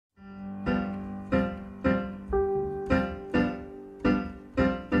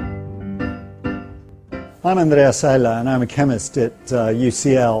I'm Andrea Sella, and I'm a chemist at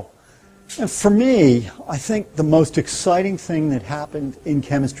UCL. And for me, I think the most exciting thing that happened in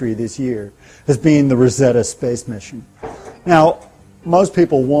chemistry this year has been the Rosetta space mission. Now, most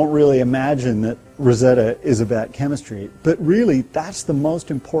people won't really imagine that Rosetta is about chemistry, but really that's the most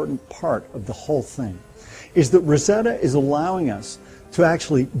important part of the whole thing, is that Rosetta is allowing us to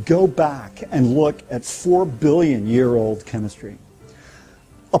actually go back and look at 4-billion-year-old chemistry.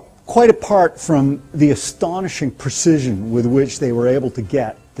 Quite apart from the astonishing precision with which they were able to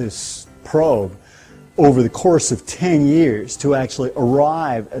get this probe over the course of 10 years to actually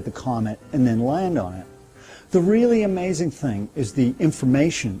arrive at the comet and then land on it, the really amazing thing is the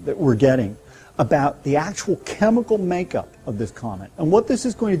information that we're getting about the actual chemical makeup of this comet. And what this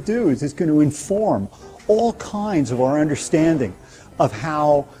is going to do is it's going to inform all kinds of our understanding of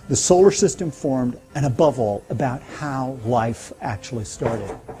how the solar system formed, and above all, about how life actually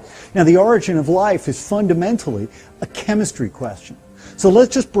started. Now, the origin of life is fundamentally a chemistry question. So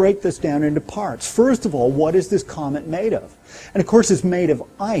let's just break this down into parts. First of all, what is this comet made of? And of course, it's made of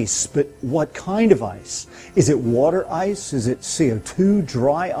ice, but what kind of ice? Is it water ice? Is it CO2,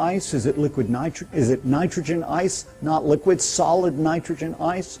 dry ice? Is it liquid nitrogen? Is it nitrogen ice, not liquid, solid nitrogen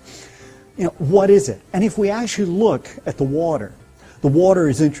ice? You know, what is it? And if we actually look at the water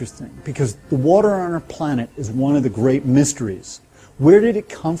is interesting because the water on our planet is one of the great mysteries. Where did it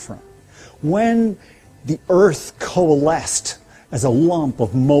come from? When the Earth coalesced as a lump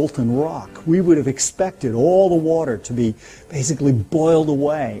of molten rock, we would have expected all the water to be basically boiled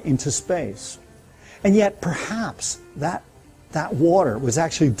away into space. And yet perhaps that water was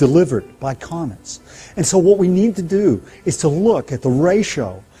actually delivered by comets. And so what we need to do is to look at the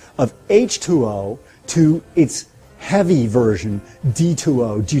ratio of H2O to its heavy version,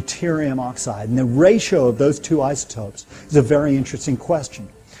 D2O, deuterium oxide. And the ratio of those two isotopes is a very interesting question.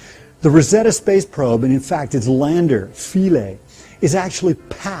 The Rosetta space probe, and in fact its lander, Philae, is actually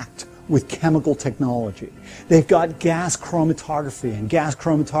packed with chemical technology. They've got gas chromatography, and gas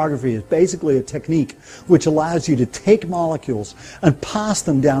chromatography is basically a technique which allows you to take molecules and pass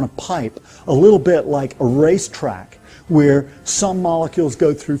them down a pipe, a little bit like a racetrack, where some molecules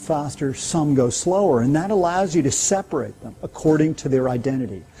go through faster, some go slower, and that allows you to separate them according to their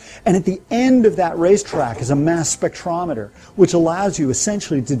identity. And at the end of that racetrack is a mass spectrometer, which allows you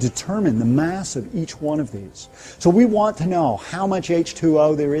essentially to determine the mass of each one of these. So we want to know how much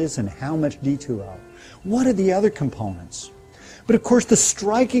H2O there is and how much D2O. What are the other components? But of course, the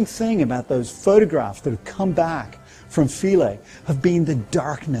striking thing about those photographs that have come back from Philae have been the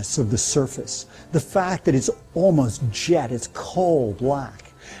darkness of the surface, the fact that it's almost jet, it's coal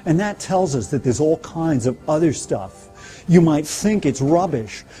black. And that tells us that there's all kinds of other stuff. You might think it's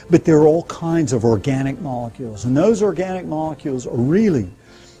rubbish, but there are all kinds of organic molecules. And those organic molecules are really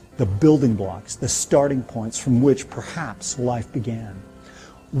the building blocks, the starting points from which perhaps life began.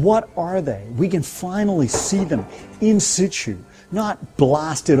 What are they? We can finally see them in situ, not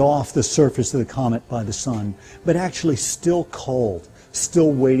blasted off the surface of the comet by the sun, but actually still cold,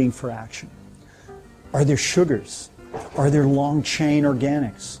 still waiting for action. Are there sugars? Are there long-chain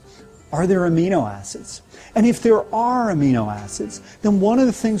organics? Are there amino acids? And if there are amino acids, then one of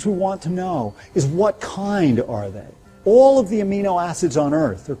the things we want to know is what kind are they? All of the amino acids on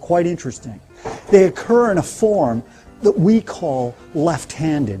Earth are quite interesting. They occur in a form that we call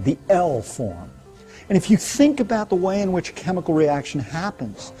left-handed, the L form. And if you think about the way in which a chemical reaction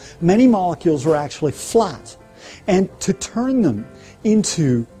happens, many molecules are actually flat. And to turn them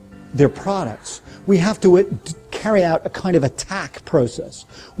into their products, we have to carry out a kind of attack process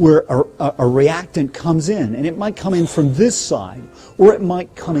where a reactant comes in, and it might come in from this side, or it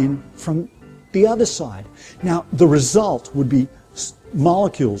might come in from the other side. Now, the result would be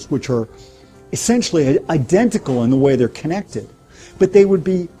molecules which are essentially identical in the way they're connected, but they would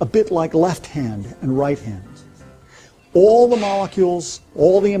be a bit like left hand and right hand. All the molecules,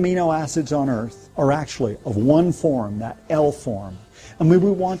 all the amino acids on Earth are actually of one form, that L form. And what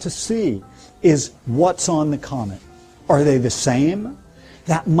we want to see is what's on the comet. Are they the same?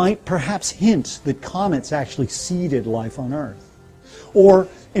 That might perhaps hint that comets actually seeded life on Earth. Or,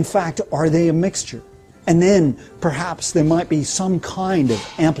 in fact, are they a mixture? And then perhaps there might be some kind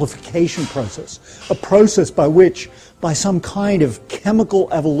of amplification process, a process by which, by some kind of chemical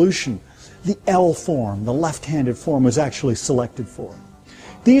evolution, the L form, the left-handed form, was actually selected for.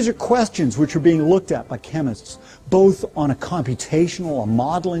 These are questions which are being looked at by chemists, both on a computational, a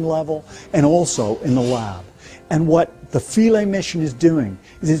modeling level, and also in the lab. And what the Philae mission is doing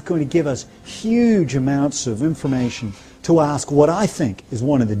is it's going to give us huge amounts of information to ask what I think is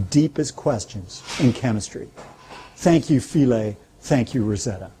one of the deepest questions in chemistry. Thank you, Philae. Thank you,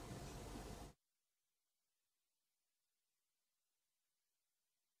 Rosetta.